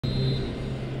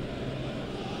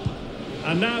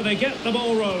And now they get the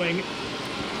ball rolling.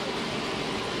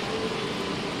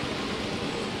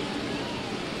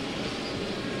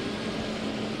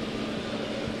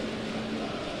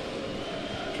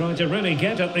 Trying to really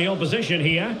get at the opposition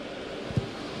here.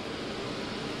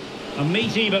 A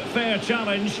meaty but fair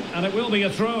challenge, and it will be a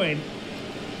throw-in.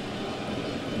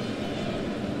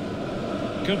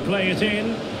 Could play it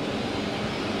in.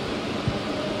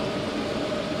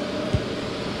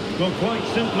 Well, quite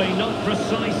simply not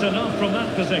precise enough from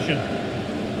that position.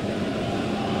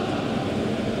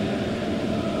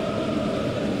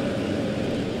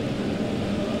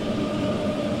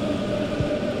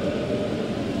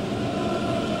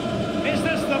 Is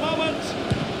this the moment?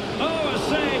 Oh, a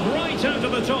save right out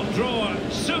of the top drawer.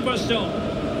 Super stop.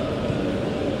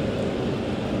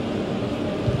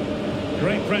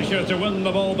 Great pressure to win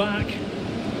the ball back.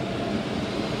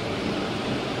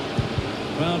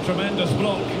 Well, tremendous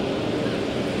block.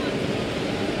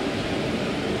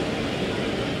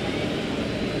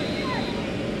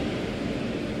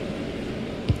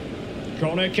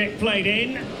 Corner kick played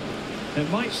in. It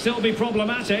might still be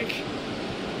problematic.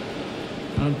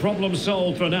 And problem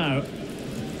solved for now.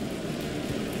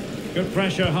 Good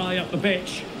pressure high up the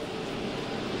pitch.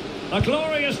 A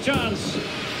glorious chance.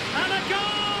 And a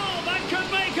goal! That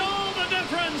could make all the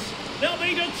difference. They'll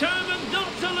be determined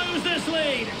not to lose this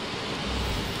lead.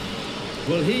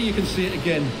 Well, here you can see it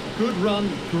again. Good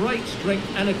run, great strength,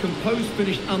 and a composed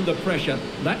finish under pressure.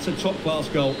 That's a top-class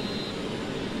goal.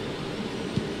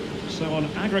 So on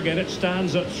aggregate, it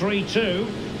stands at 3-2.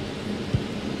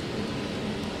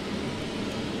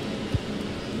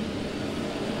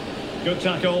 Good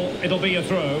tackle. It'll be a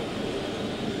throw.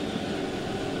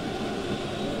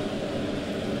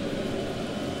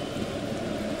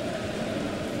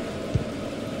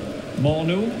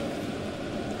 Mornu.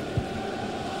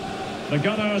 The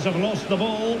Gunners have lost the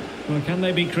ball. Well, can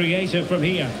they be creative from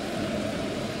here?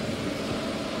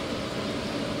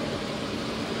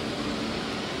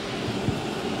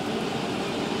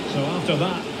 So after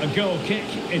that, a goal kick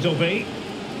it'll be.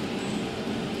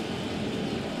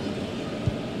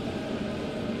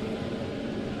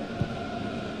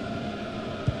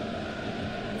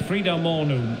 Frida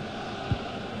Mornu.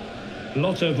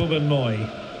 Lotte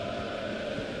Wubbenmoy.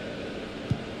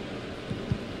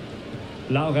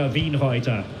 Laura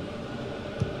Wienreuter.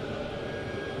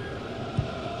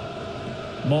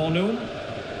 Mornu.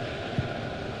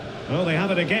 Oh, they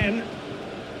have it again.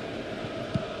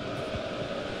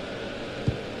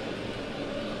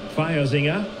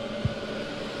 Feiersinger.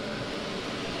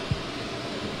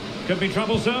 Could be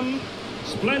troublesome.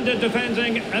 Splendid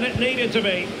defending, and it needed to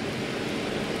be.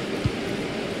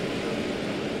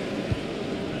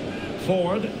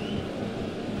 Ford.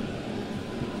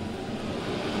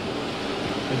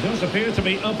 It does appear to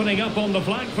be opening up on the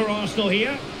flank for Arsenal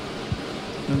here.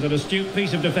 And an astute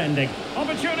piece of defending.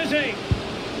 Opportunity!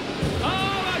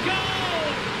 Oh, a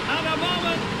goal! And a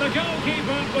moment the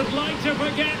goalkeeper would like to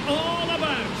forget all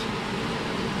about.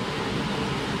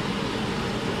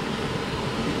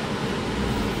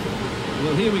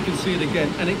 Well, here we can see it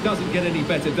again, and it doesn't get any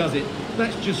better, does it?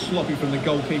 That's just sloppy from the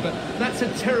goalkeeper. That's a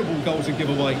terrible goal to give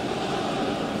away.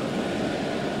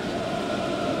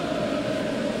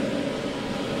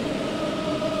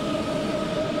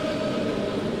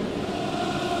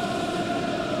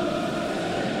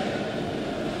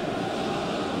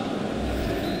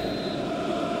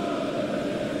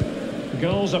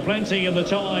 Goals are plenty in the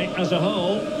tie as a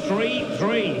whole.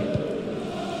 3-3.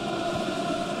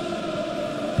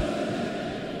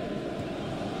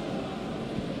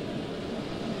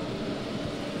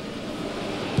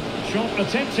 Shot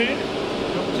attempted.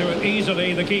 Got to it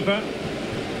easily, the keeper.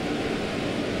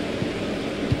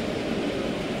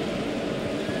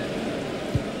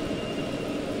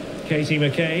 Katie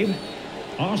McCabe.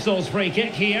 Arsenal's free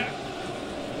kick here.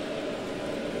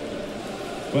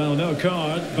 Well, no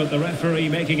card, but the referee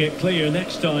making it clear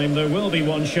next time there will be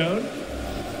one shown.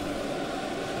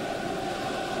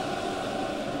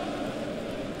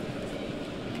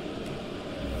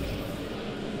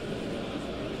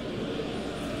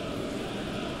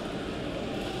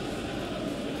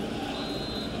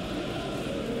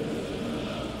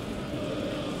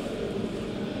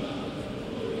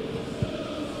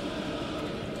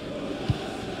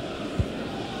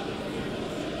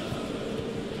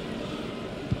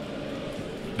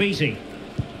 Beatty.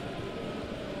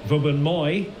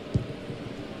 Wubbenmoy.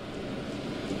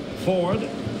 Ford.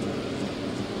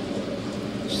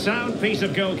 Sound piece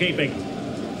of goalkeeping.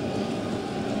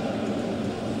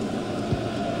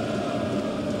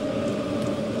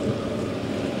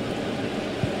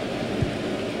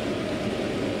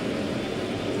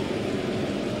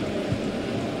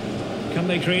 Can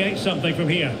they create something from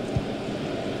here?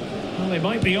 Well, they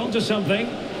might be onto something.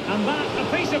 And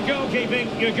that, a piece of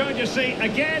goalkeeping you're going to see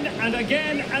again and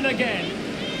again and again.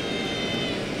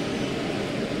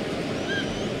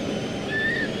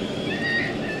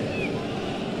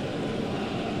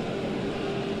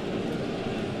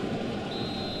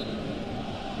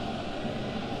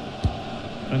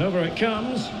 And over it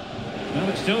comes. Well,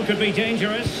 it still could be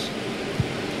dangerous.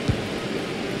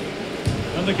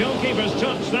 And the goalkeeper's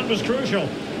touch, that was crucial.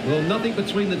 Well, nothing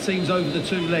between the teams over the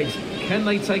two legs. Can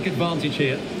they take advantage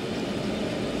here?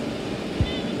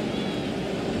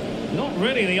 Not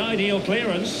really the ideal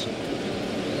clearance.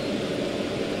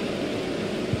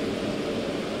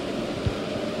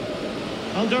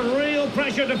 Under real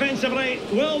pressure defensively.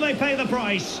 Will they pay the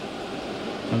price?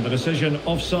 And the decision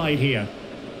offside here.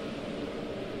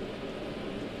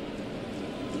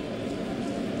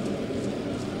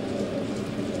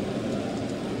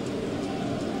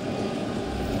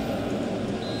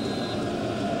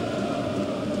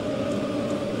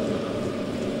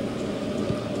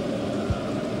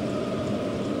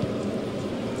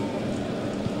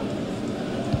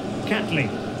 Catley.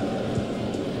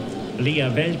 Lia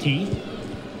Velti.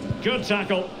 Good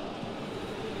tackle.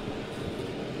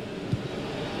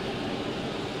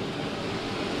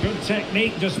 Good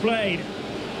technique displayed.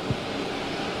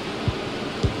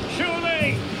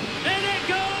 Surely. In it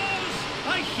goes!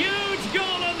 A huge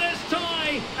goal in this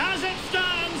tie. As it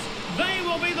stands, they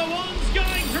will be the ones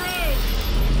going through.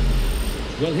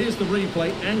 Well, here's the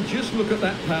replay, and just look at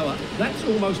that power. That's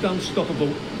almost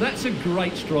unstoppable. That's a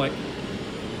great strike.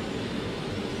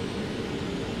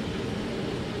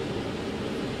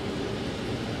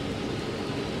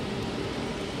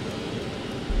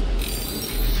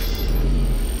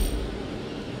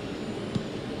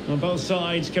 On both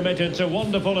sides committed to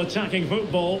wonderful attacking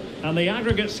football, and the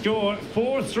aggregate score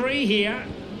 4-3 here.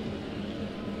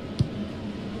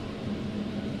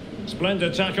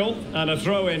 Splendid tackle and a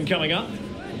throw-in coming up.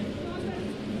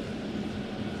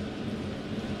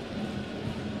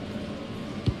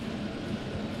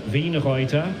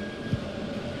 Wienreuter.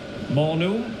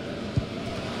 Monu.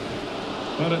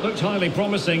 Well, it looked highly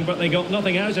promising, but they got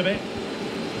nothing out of it.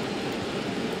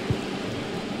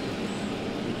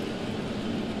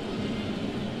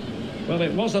 Well,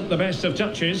 it wasn't the best of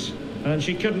touches, and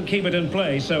she couldn't keep it in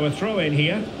play, so a throw-in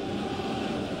here.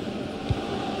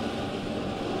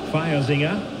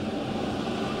 Feierzinger.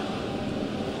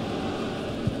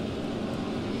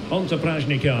 On to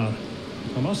Prajnikar.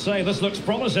 I must say, this looks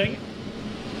promising.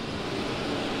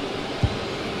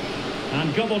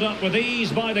 And gobbled up with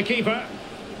ease by the keeper.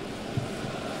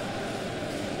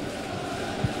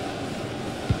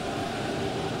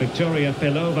 Victoria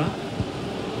Pelova.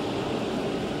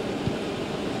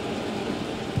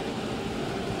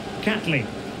 Catley.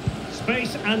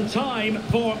 Space and time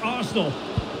for Arsenal.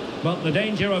 But the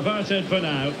danger averted for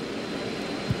now.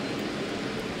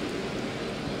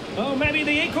 Oh, maybe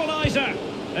the equaliser.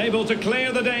 Able to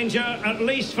clear the danger, at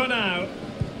least for now.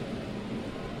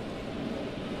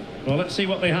 Well, let's see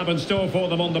what they have in store for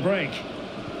them on the break.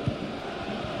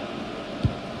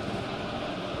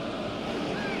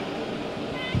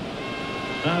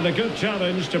 And a good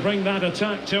challenge to bring that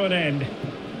attack to an end.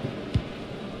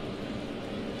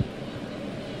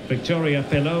 Victoria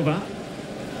Pelova.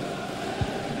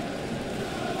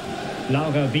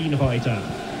 Laura Wienreuter.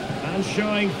 And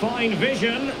showing fine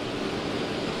vision.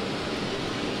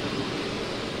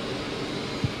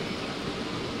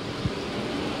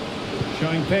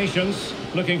 Showing patience,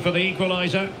 looking for the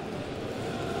equaliser.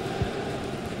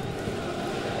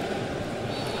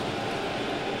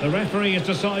 The referee has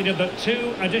decided that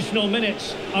 2 additional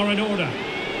minutes are in order.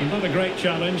 Another great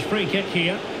challenge, free kick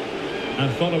here.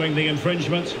 And following the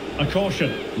infringement, a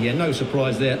caution. Yeah, no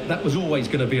surprise there. That was always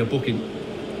going to be a booking.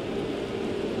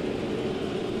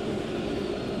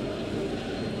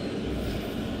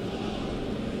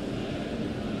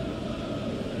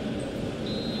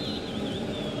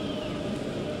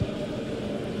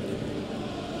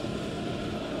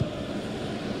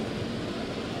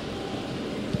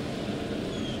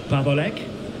 Pavolek.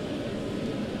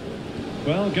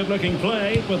 Well, good-looking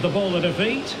play with the ball at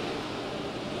defeat.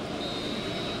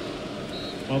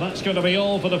 Well, that's going to be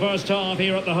all for the first half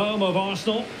here at the home of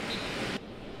Arsenal.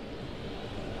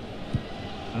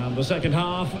 And the second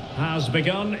half has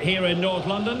begun here in North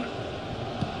London.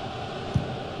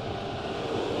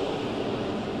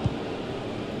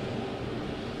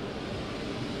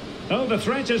 Oh, the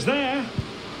threat is there.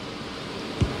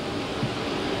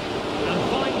 And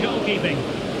fine goalkeeping.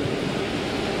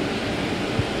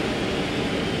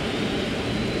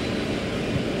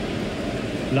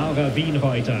 Laura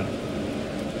Wienreuter.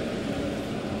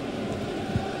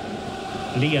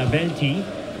 Lia Velti.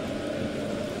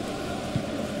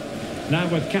 Now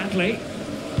with Catley.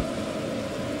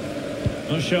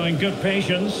 Not showing good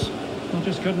patience. I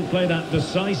just couldn't play that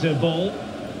decisive ball.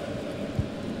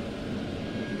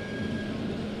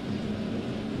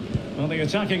 Well, the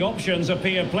attacking options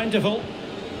appear plentiful.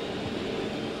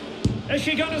 Is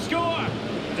she going to score?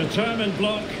 Determined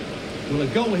block. Well, a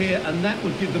goal here, and that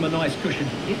would give them a nice cushion.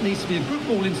 It needs to be a good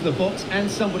ball into the box and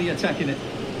somebody attacking it.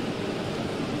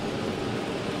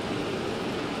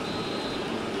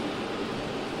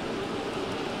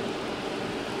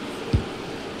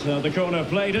 So the corner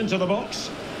played into the box.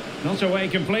 Not away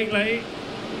completely.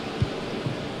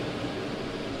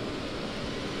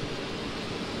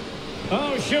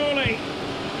 Oh, surely.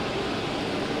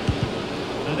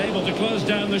 And able to close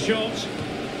down the shot.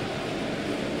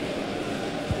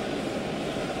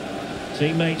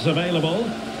 Teammates available.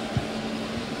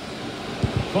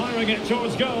 Firing it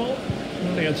towards goal.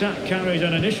 Well, the attack carried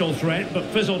an initial threat, but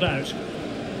fizzled out.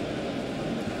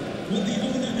 With the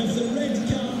owner of the red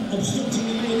car obstructing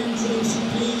the main entrance,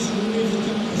 please remove the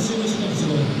car as soon as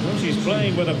possible. Well, she's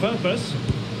playing with a purpose.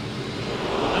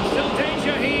 And still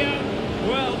danger here.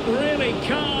 Well, really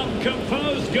calm,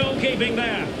 composed goalkeeping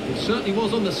there. It certainly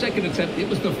was on the second attempt. It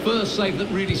was the first save that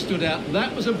really stood out.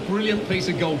 That was a brilliant piece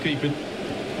of goalkeeping.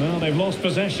 Well, they've lost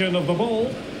possession of the ball.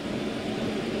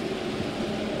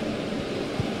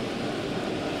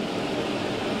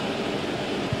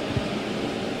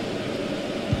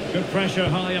 Good pressure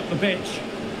high up the pitch.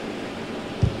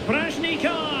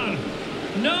 Prashnikar!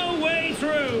 No way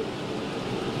through!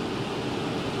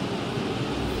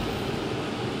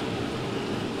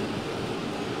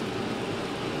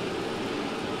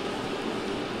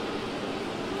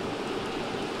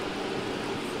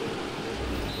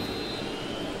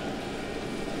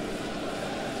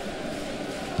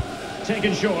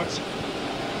 Taken short.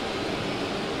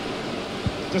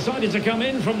 Decided to come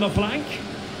in from the flank.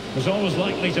 Was always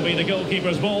likely to be the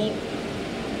goalkeeper's ball.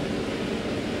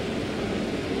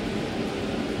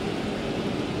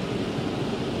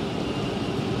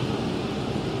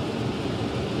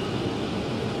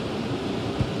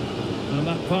 And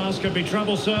that pass could be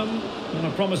troublesome. And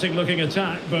a promising looking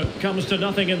attack, but comes to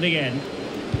nothing in the end.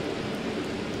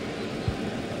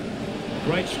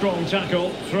 Great strong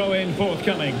tackle, throw in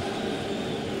forthcoming.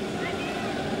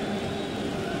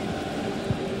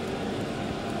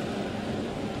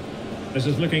 This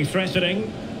is looking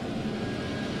threatening.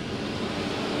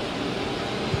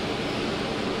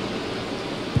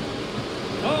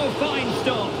 Oh, fine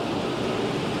stop.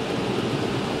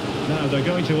 Now they're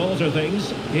going to alter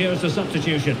things. Here's the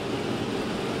substitution.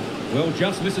 Well,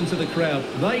 just listen to the crowd.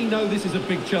 They know this is a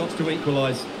big chance to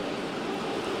equalise.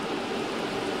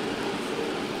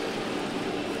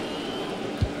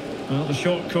 Well, the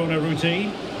short corner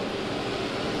routine.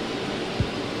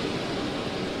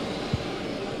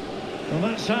 Well,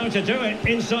 that's how to do it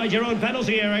inside your own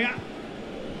penalty area.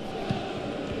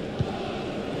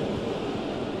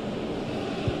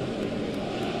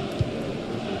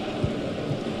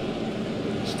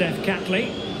 Steph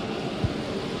Catley.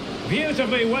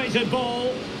 Beautifully weighted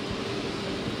ball.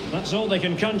 That's all they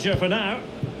can conjure for now.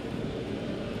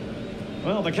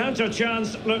 Well, the counter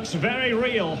chance looks very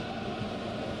real.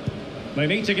 They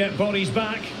need to get bodies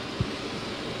back.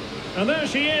 And there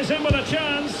she is, in with a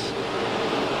chance.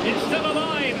 It's still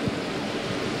alive.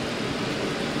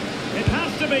 It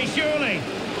has to be, surely.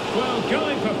 Well,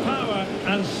 going for power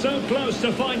and so close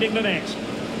to finding the net.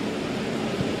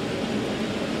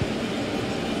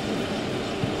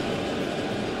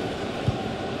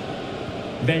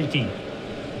 Velti.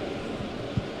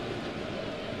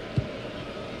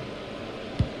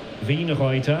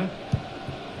 Wienreuter.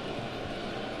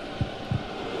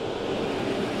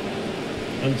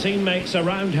 And teammates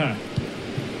around her.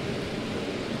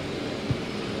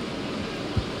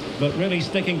 But really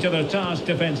sticking to their task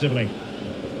defensively.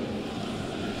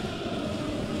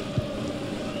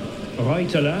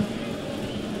 Reuteler.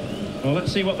 Well,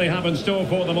 let's see what they have in store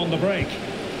for them on the break.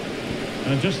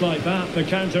 And just like that, the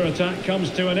counter-attack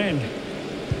comes to an end.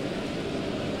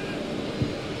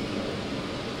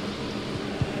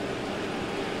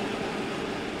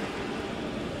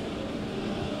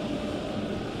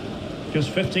 Just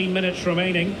 15 minutes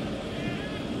remaining.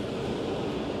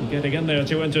 Getting in there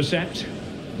to intercept.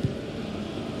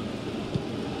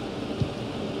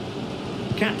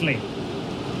 Catley.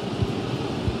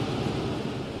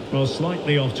 Well,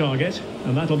 slightly off target,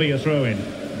 and that'll be a throw-in.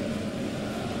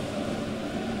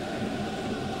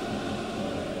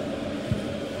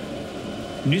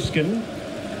 Nusken.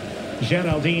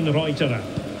 Geraldine Reuteler.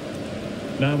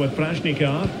 Now with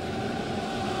Prashnikar.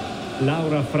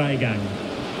 Laura Freigang.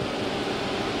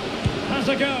 has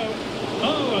a go.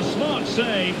 Oh, a smart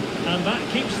save, and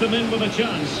that keeps them in with a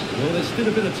chance. Well, there's still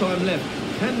a bit of time left.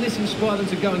 Can this inspire them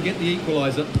to go and get the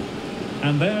equaliser?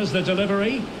 And there's the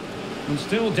delivery, and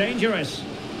still dangerous.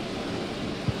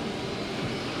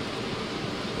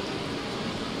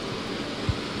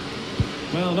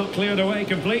 Well, not cleared away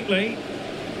completely.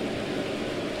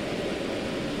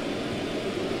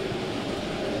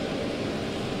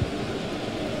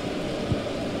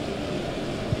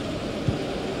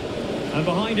 And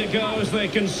behind it goes the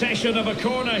concession of a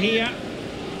corner here.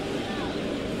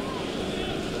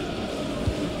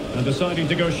 And deciding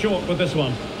to go short with this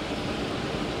one.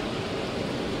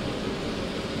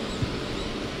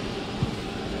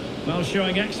 Well,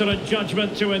 showing excellent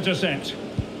judgment to intercept.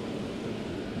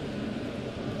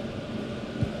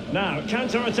 Now,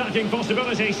 counter-attacking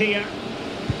possibilities here.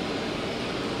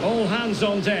 All hands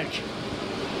on deck.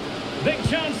 Big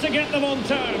chance to get them on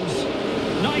terms.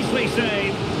 Nicely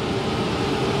saved.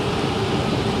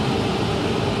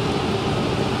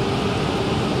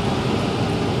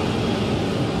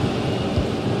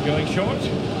 Going short.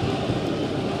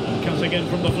 And cutting in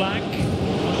from the flank.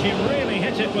 Well, she really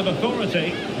hit it with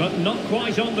authority, but not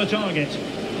quite on the target.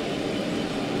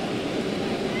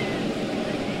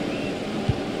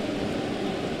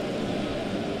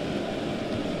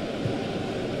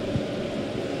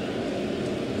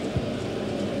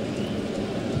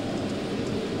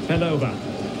 Pelova.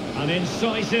 An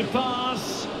incisive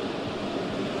pass.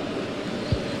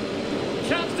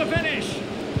 Chance to finish.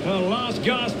 Well, last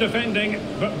gasp defending,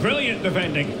 but brilliant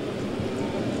defending.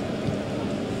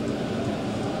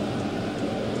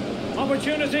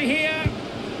 Opportunity here.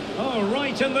 Oh,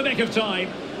 right in the nick of time.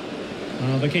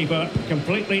 Well, the keeper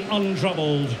completely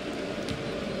untroubled.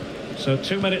 So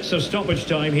 2 minutes of stoppage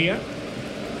time here.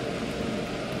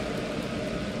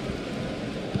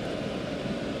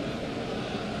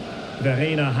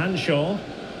 Verena Hanshaw.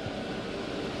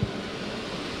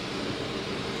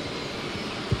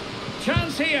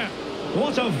 Chance here.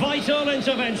 What a vital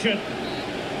intervention.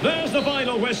 There's the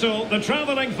final whistle. The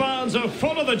travelling fans are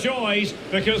full of the joys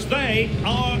because they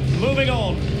are moving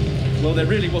on. Well, there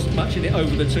really wasn't much in it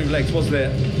over the two legs, was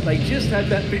there? They just had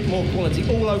that bit more quality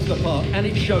all over the park, and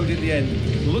it showed in the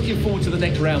end. Looking forward to the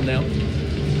next round now.